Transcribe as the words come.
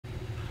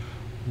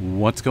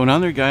What's going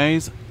on there,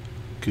 guys?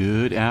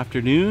 Good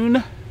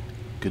afternoon.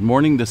 Good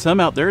morning to some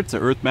out there. It's the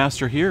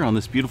Earthmaster here on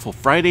this beautiful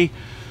Friday,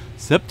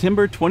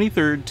 September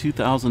 23rd,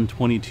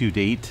 2022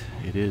 date.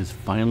 It is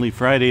finally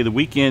Friday, the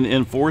weekend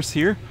in force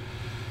here.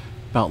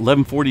 About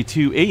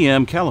 11:42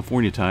 a.m.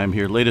 California time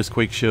here. Latest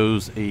quake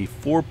shows a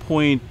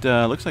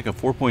looks like a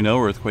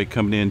 4.0 earthquake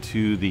coming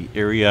into the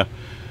area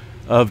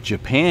of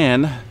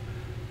Japan.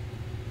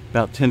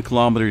 About 10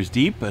 kilometers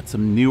deep, but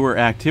some newer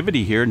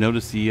activity here.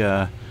 Notice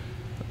the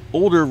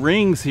older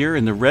rings here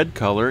in the red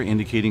color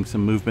indicating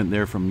some movement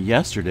there from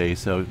yesterday.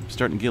 So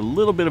starting to get a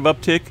little bit of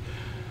uptick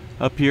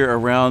up here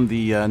around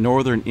the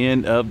northern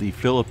end of the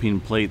Philippine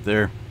plate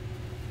there.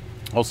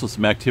 Also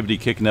some activity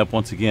kicking up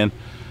once again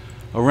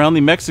around the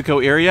Mexico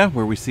area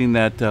where we've seen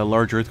that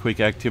large earthquake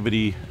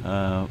activity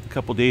a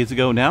couple days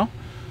ago now.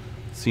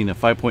 Seen a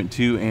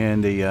 5.2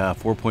 and a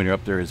 4-pointer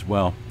up there as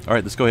well. All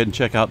right, let's go ahead and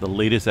check out the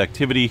latest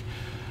activity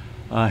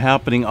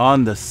happening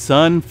on the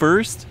sun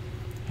first.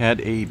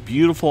 Had a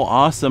beautiful,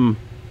 awesome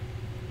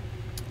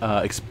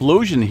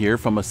explosion here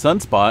from a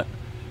sunspot.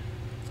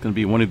 It's going to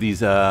be one of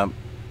these, let's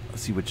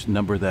see which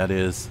number that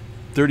is.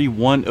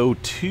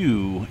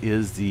 3102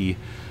 is the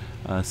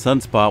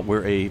sunspot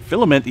where a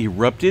filament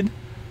erupted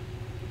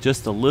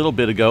just a little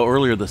bit ago,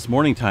 earlier this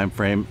morning time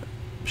frame.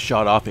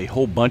 Shot off a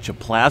whole bunch of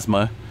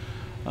plasma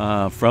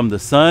from the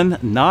sun,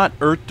 not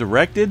Earth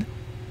directed,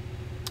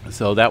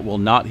 so that will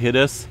not hit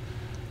us,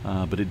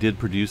 but it did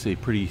produce a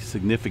pretty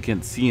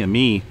significant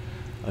CME.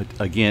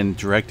 Again,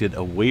 directed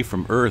away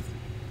from Earth.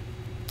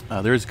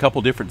 There's a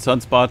couple different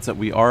sunspots that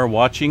we are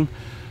watching.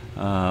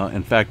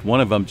 In fact, one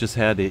of them just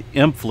had an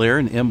M flare,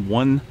 an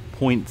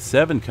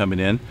M1.7 coming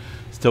in.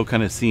 Still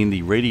kind of seeing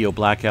the radio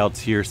blackouts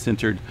here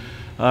centered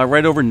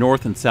right over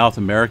North and South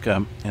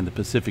America and the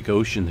Pacific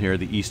Ocean here,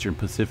 the Eastern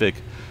Pacific.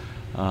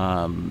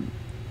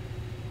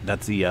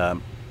 That's the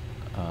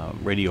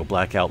radio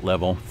blackout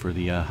level for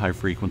the high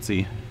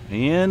frequency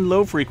and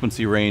low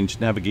frequency range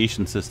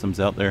navigation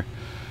systems out there.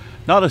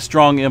 Not a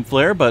strong M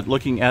flare, but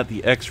looking at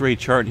the X-ray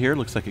chart here,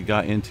 looks like it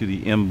got into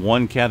the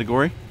M1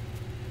 category.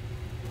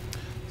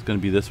 It's going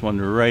to be this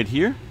one right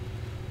here.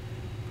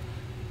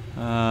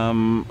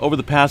 Over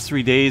the past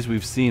 3 days,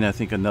 we've seen, I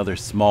think, another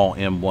small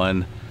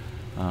M1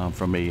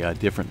 from a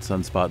different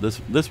sunspot.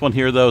 This one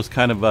here, though, is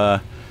kind of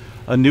a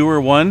newer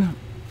one,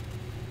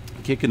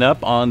 kicking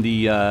up on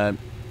the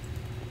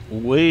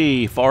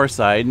way far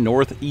side,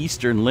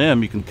 northeastern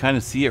limb. You can kind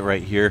of see it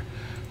right here.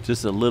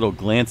 Just a little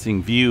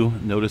glancing view.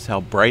 Notice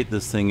how bright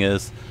this thing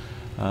is.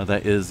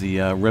 That is the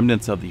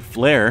remnants of the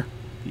flare,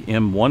 the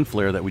M1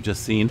 flare that we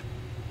just seen.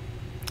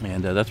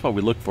 And that's what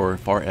we look for as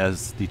far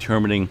as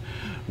determining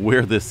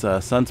where this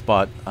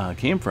sunspot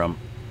came from.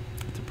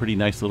 It's a pretty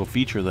nice little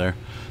feature there.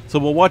 So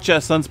we'll watch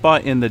that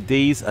sunspot in the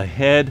days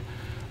ahead.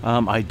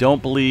 I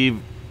don't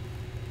believe,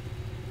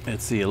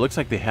 let's see, it looks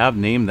like they have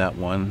named that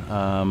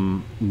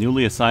one.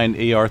 Newly assigned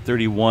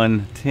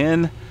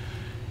AR3110.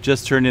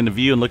 Just turned into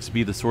view and looks to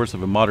be the source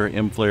of a moderate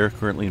M flare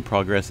currently in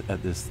progress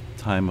at this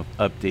time of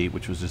update,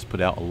 which was just put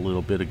out a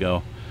little bit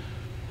ago.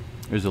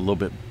 There's a little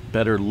bit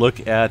better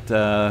look at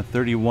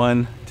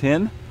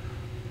 3110.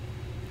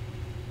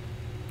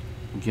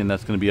 Again,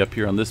 that's going to be up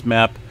here on this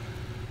map.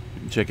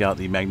 You can check out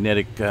the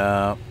magnetic,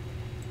 well,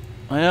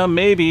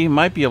 maybe,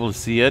 might be able to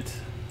see it.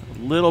 A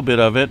little bit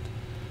of it.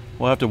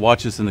 We'll have to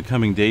watch this in the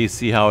coming days,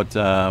 see how it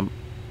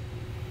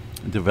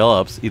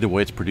develops. Either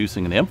way, it's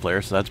producing an M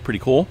flare, so that's pretty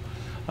cool.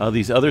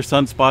 These other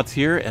sunspots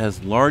here,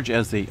 as large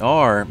as they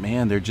are,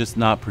 man, they're just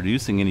not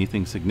producing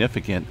anything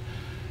significant.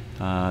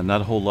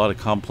 Not a whole lot of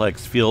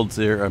complex fields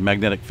there, or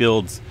magnetic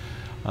fields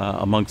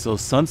amongst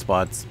those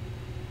sunspots.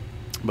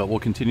 But we'll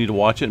continue to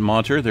watch it and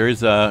monitor. There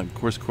is, of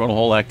course, coronal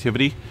hole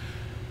activity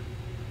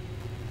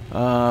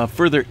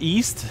further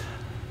east,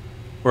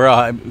 or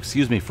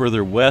excuse me,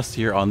 further west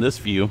here on this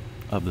view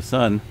of the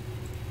sun.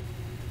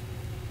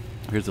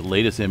 Here's the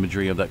latest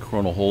imagery of that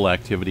coronal hole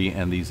activity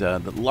and these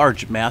the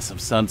large, massive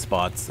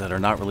sunspots that are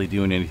not really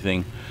doing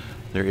anything.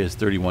 There is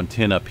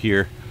 3110 up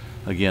here,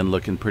 again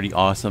looking pretty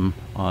awesome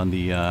on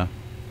the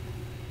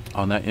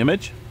on that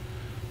image.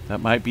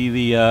 That might be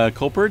the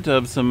culprit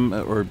of some,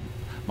 or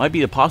might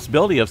be a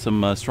possibility of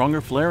some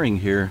stronger flaring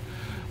here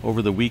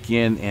over the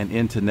weekend and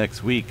into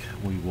next week.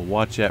 We will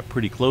watch that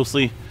pretty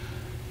closely.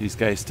 These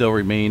guys still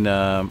remain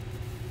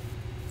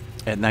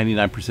at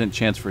 99%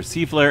 chance for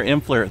C flare,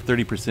 M flare at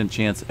 30%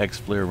 chance, X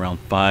flare around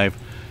 5.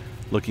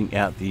 Looking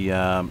at the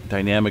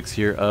dynamics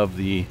here of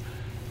the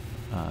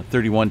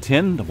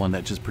 3110, the one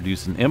that just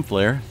produced an M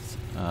flare.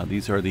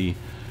 These are the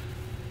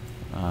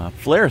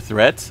flare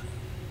threats.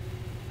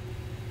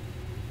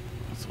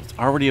 So it's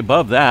already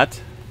above that.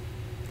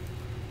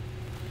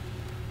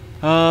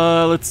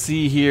 Let's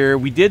see here.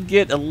 We did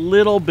get a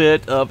little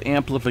bit of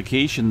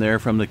amplification there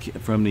from the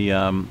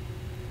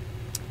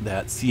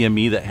that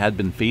CME that had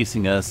been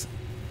facing us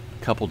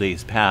a couple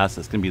days past.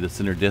 That's going to be the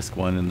center disk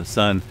one in the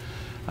sun.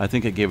 I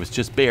think it gave us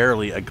just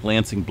barely a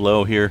glancing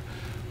blow here.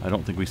 I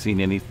don't think we've seen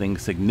anything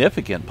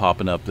significant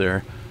popping up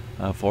there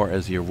far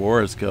as the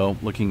auroras go.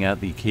 Looking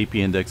at the KP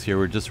index here,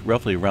 we're just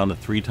roughly around the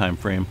 3 time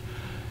frame.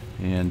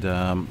 And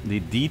the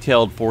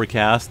detailed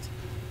forecast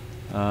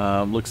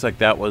looks like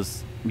that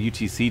was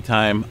UTC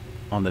time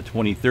on the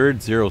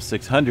 23rd,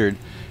 0600,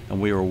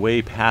 and we were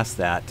way past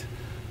that.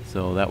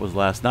 So that was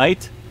last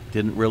night.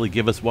 Didn't really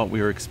give us what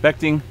we were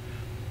expecting,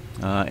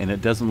 and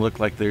it doesn't look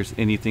like there's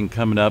anything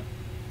coming up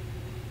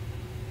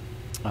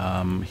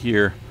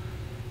here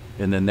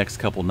in the next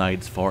couple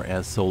nights as far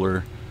as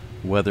solar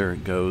weather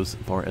goes,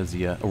 as far as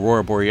the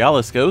Aurora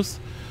Borealis goes.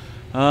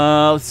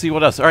 Let's see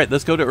what else. All right,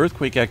 let's go to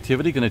earthquake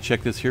activity. Going to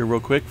check this here real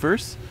quick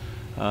first.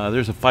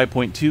 There's a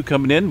 5.2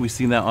 coming in. We've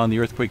seen that on the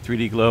earthquake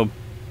 3D globe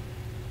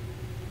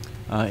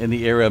in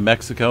the area of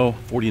Mexico,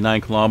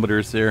 49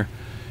 kilometers there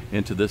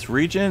into this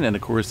region. And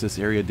of course, this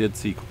area did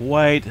see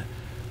quite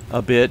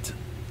a bit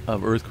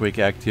of earthquake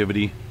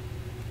activity.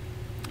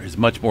 There's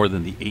much more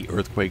than the 8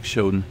 earthquakes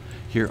shown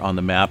here on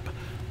the map.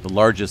 The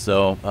largest,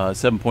 though,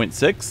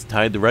 7.6,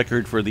 tied the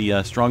record for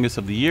the strongest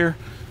of the year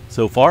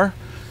so far.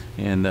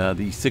 And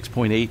the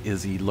 6.8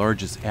 is the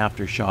largest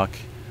aftershock,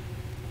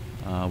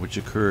 which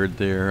occurred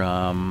there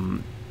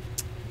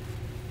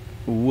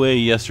way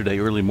yesterday,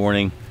 early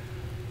morning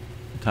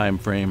time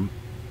frame.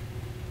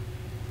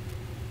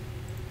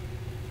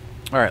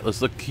 All right,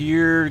 let's look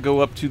here, go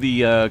up to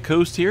the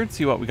coast here and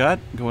see what we got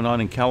going on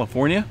in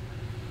California.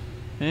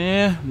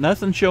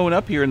 Nothing showing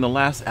up here in the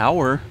last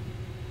hour.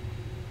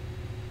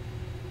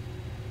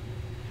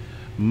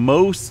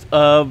 Most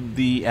of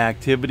the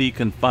activity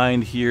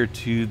confined here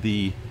to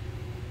the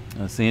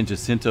San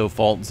Jacinto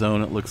fault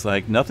zone, it looks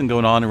like. Nothing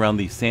going on around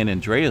the San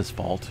Andreas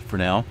fault for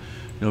now.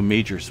 No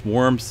major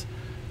swarms.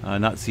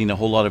 Not seeing a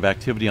whole lot of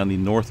activity on the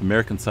North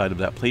American side of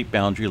that plate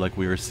boundary like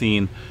we were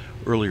seeing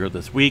earlier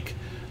this week.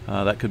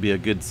 That could be a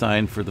good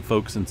sign for the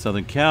folks in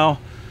Southern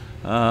Cal.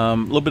 A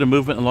little bit of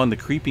movement along the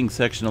creeping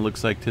section, it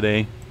looks like,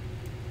 today.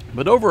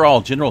 But overall,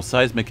 general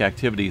seismic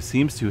activity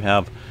seems to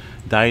have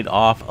died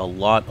off a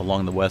lot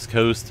along the west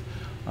coast,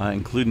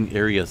 including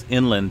areas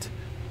inland.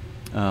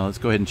 Let's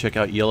go ahead and check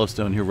out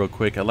Yellowstone here real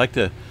quick. I'd like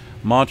to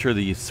monitor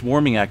the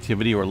swarming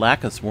activity or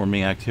lack of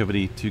swarming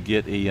activity to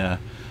get a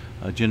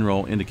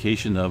general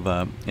indication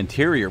of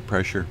interior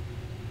pressure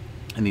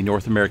in the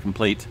North American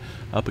plate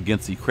up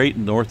against the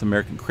North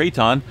American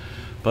craton.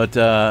 But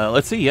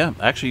let's see, yeah,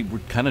 actually we're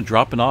kind of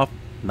dropping off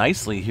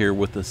nicely here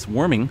with the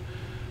swarming.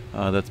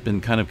 That's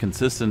been kind of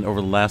consistent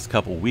over the last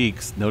couple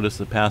weeks. Notice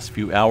the past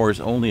few hours,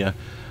 only a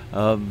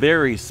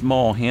very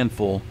small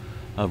handful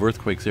of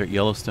earthquakes there at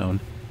Yellowstone.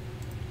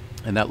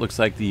 And that looks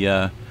like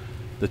the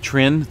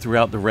trend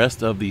throughout the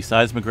rest of the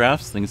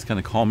seismographs. Things kind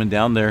of calming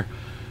down there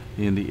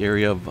in the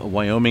area of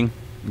Wyoming.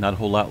 Not a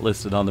whole lot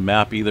listed on the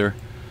map either.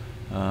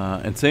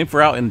 And same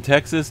for out in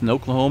Texas and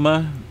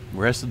Oklahoma,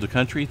 rest of the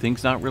country.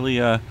 Things not really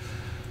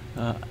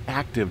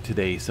active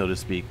today, so to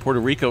speak.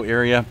 Puerto Rico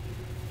area,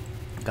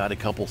 got a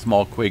couple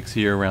small quakes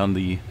here around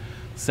the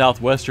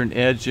southwestern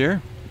edge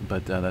there,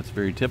 but that's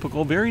very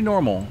typical, very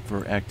normal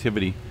for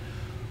activity.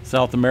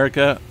 South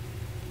America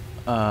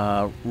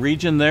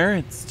region there,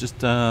 it's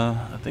just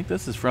I think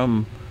this is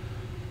from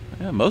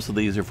most of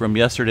these are from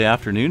yesterday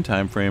afternoon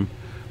time frame,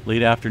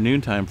 late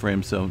afternoon time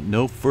frame, so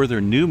no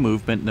further new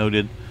movement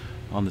noted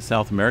on the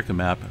South America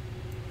map.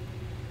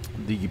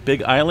 The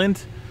Big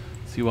Island,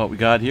 see what we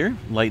got here,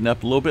 lighten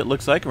up a little bit,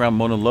 looks like around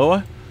Mauna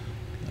Loa,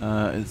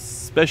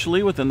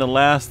 especially within the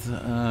last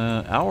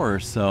hour or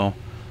so.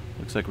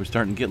 Looks like we're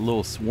starting to get a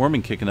little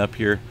swarming kicking up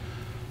here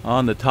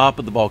on the top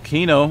of the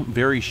volcano.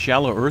 Very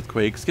shallow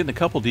earthquakes, getting a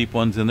couple deep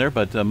ones in there,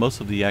 but most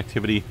of the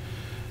activity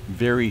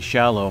very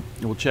shallow.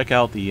 We'll check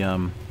out the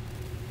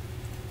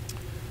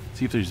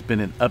see if there's been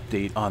an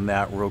update on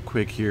that real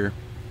quick here.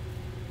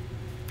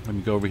 Let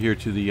me go over here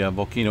to the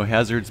volcano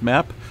hazards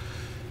map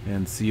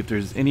and see if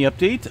there's any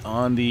update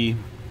on the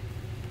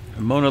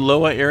Mauna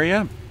Loa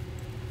area,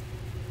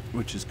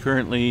 which is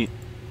currently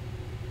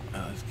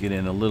let's get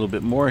in a little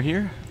bit more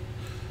here.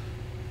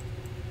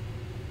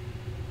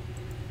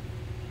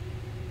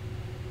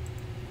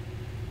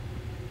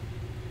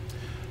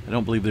 I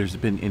don't believe there's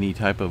been any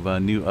type of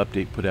new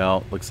update put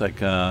out. Looks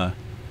like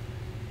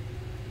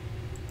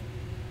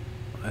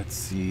let's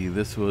see,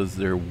 this was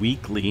their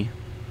weekly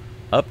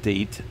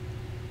update.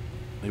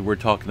 They were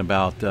talking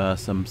about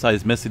some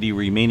seismicity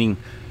remaining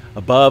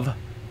above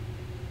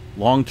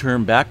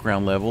long-term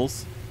background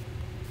levels.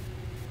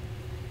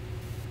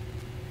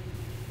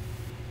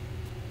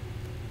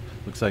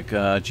 Looks like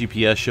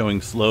GPS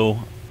showing slow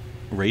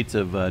rates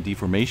of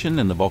deformation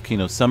in the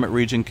volcano summit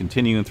region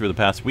continuing through the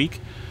past week.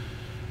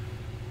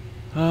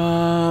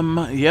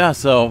 Yeah,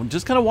 so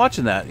just kind of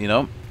watching that, you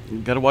know.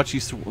 Got to watch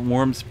these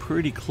swarms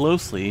pretty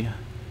closely.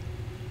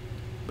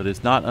 But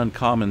it's not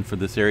uncommon for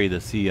this area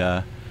to see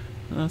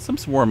some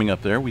swarming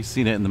up there. We've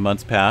seen it in the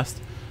months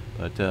past.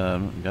 But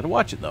got to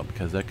watch it, though,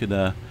 because that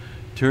could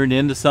turn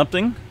into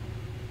something.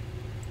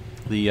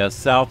 The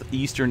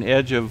southeastern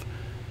edge of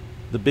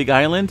the Big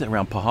Island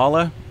around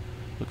Pahala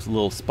looks a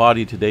little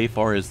spotty today as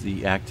far as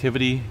the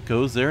activity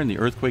goes there in the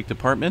earthquake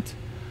department.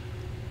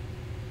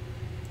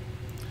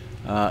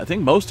 I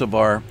think most of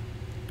our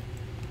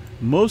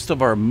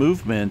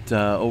movement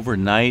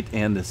overnight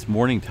and this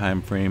morning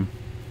time frame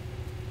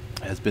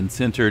has been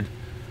centered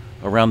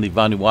around the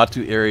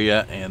Vanuatu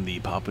area and the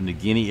Papua New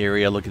Guinea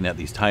area. Looking at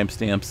these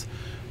timestamps,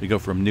 we go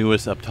from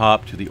newest up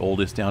top to the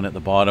oldest down at the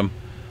bottom.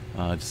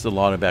 Just a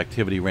lot of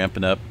activity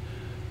ramping up.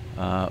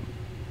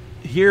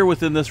 Here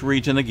within this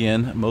region,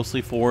 again,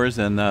 mostly 4s,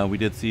 and we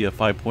did see a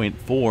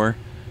 5.4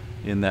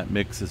 in that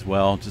mix as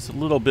well. Just a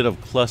little bit of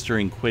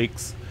clustering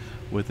quakes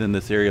within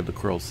this area of the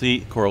Coral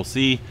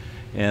Sea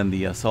and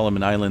the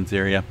Solomon Islands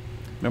area.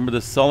 Remember,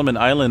 the Solomon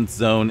Islands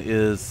zone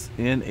is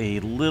in a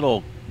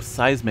little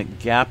seismic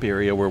gap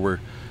area where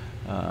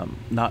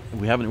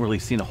we haven't really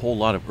seen a whole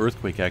lot of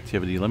earthquake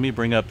activity. Let me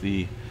bring up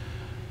the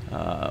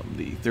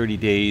 30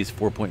 days,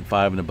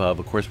 4.5 and above.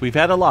 Of course, we've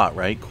had a lot,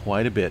 right?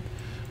 Quite a bit.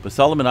 But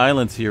Solomon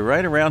Islands here,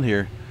 right around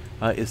here,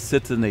 it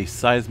sits in a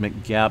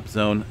seismic gap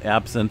zone,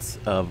 absence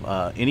of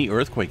any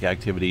earthquake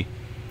activity.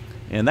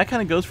 And that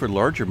kind of goes for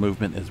larger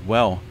movement as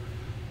well.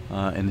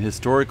 And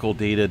historical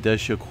data does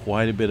show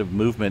quite a bit of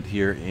movement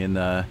here in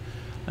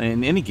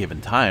any given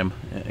time,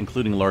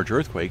 including large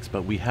earthquakes,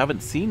 but we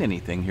haven't seen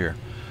anything here.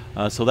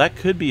 So that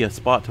could be a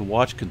spot to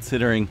watch,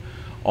 considering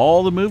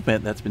all the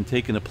movement that's been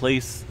taking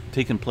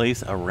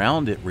place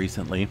around it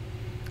recently,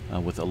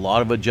 with a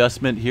lot of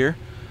adjustment here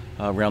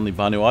around the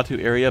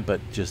Vanuatu area,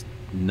 but just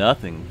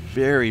nothing,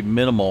 very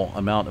minimal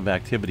amount of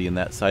activity in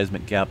that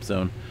seismic gap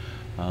zone.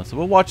 So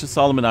we'll watch the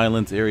Solomon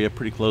Islands area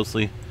pretty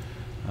closely,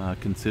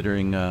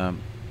 considering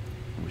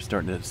we're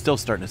still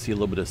starting to see a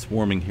little bit of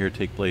swarming here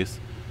take place.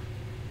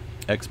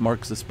 X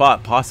marks the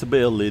spot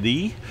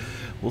possibility.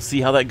 We'll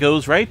see how that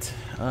goes, right?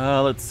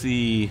 Let's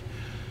see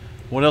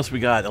what else we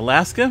got.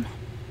 Alaska,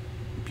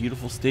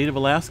 beautiful state of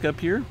Alaska up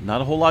here.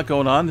 Not a whole lot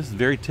going on. This is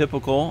very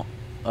typical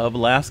of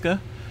Alaska.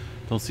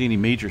 Don't see any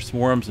major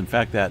swarms. In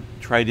fact, that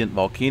Trident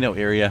volcano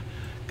area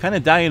kind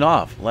of dying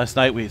off. Last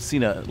night we had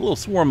seen a little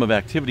swarm of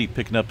activity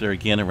picking up there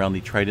again around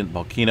the Trident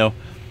volcano,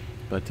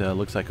 but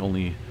looks like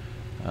only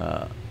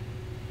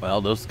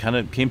well, those kind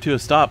of came to a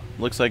stop.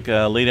 Looks like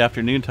a late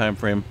afternoon time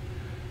frame.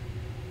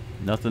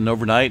 Nothing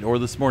overnight or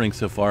this morning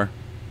so far.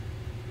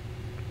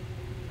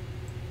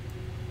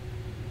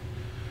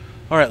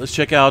 All right, let's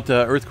check out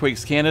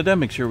Earthquakes Canada.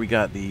 Make sure we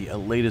got the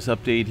latest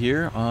update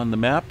here on the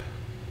map.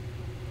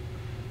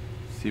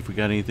 See if we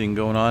got anything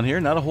going on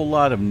here. Not a whole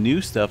lot of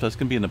new stuff. That's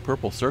going to be in the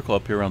purple circle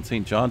up here around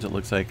St. John's, it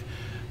looks like.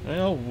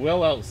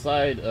 Well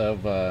outside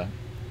of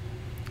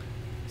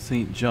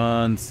St.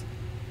 John's.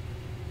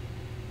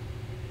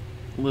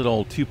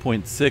 Little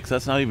 2.6.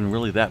 That's not even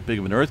really that big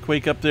of an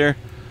earthquake up there.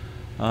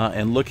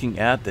 And looking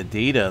at the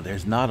data,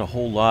 there's not a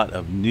whole lot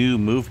of new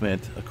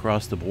movement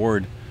across the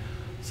board.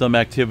 Some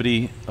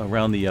activity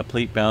around the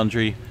plate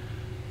boundary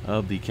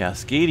of the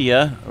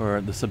Cascadia,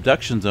 or the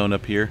subduction zone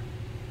up here.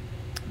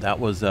 That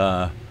was,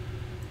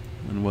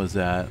 when was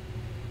that?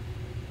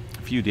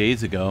 A few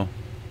days ago.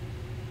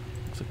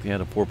 Looks like they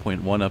had a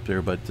 4.1 up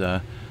there,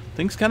 but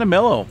things kind of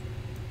mellow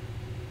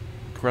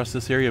across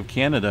this area of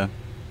Canada.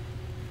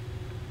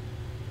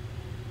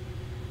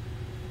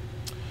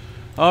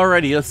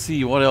 Alrighty, let's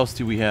see, what else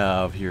do we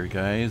have here,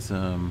 guys?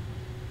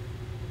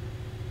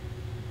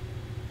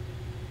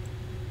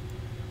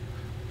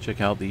 Check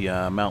out the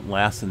Mount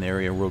Lassen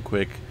area real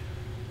quick.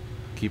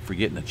 Keep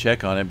forgetting to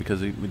check on it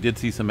because we did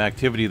see some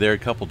activity there a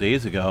couple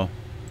days ago.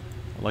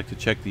 I'd like to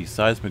check these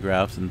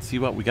seismographs and see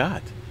what we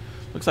got.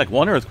 Looks like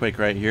one earthquake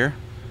right here.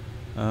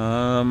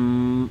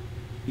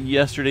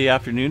 Yesterday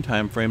afternoon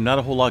time frame. Not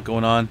a whole lot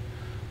going on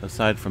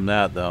aside from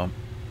that, though.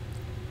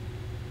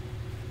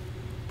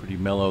 Pretty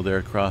mellow there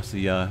across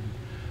the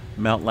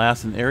Mount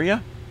Lassen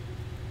area.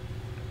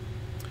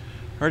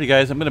 Alrighty,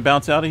 guys, I'm going to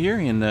bounce out of here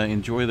and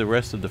enjoy the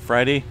rest of the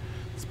Friday.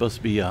 It's supposed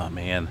to be, oh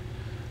man,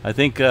 I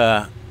think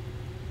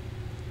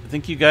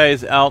you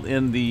guys out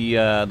in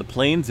the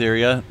plains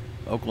area,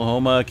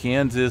 Oklahoma,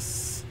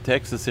 Kansas,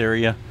 Texas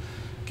area,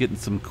 getting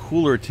some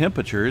cooler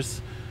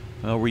temperatures.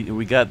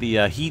 We got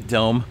the heat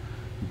dome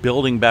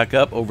building back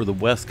up over the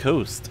west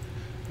coast.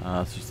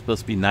 It's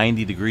supposed to be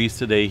 90 degrees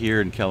today here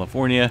in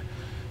California,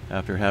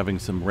 after having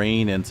some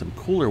rain and some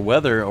cooler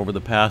weather over the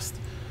past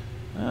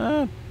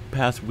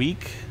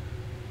week.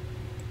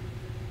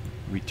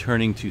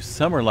 Returning to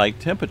summer-like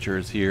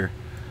temperatures here.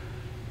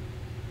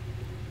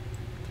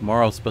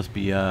 Tomorrow's supposed to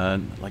be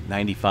like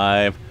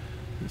 95,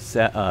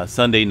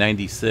 Sunday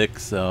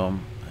 96, so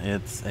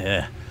it's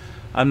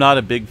I'm not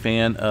a big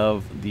fan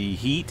of the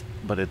heat,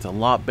 but it's a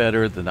lot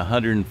better than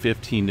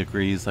 115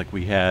 degrees like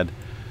we had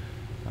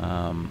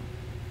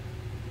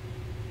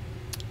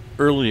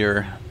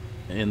earlier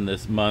in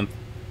this month.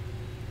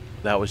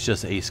 That was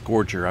just a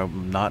scorcher.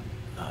 I'm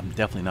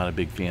definitely not a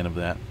big fan of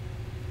that.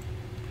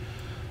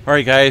 All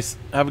right, guys,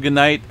 have a good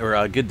night or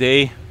a good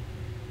day.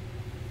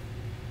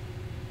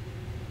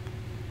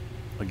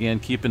 Again,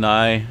 keep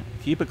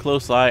a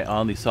close eye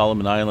on the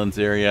Solomon Islands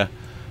area.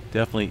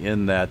 Definitely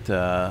in that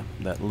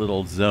that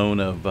little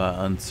zone of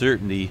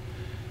uncertainty,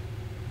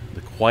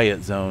 the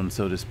quiet zone,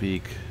 so to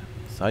speak.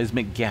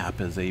 Seismic gap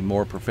is a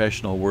more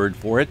professional word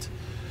for it.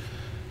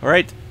 All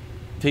right,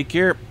 take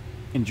care.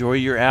 Enjoy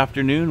your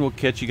afternoon. We'll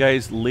catch you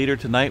guys later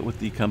tonight with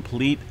the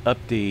complete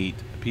update.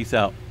 Peace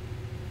out.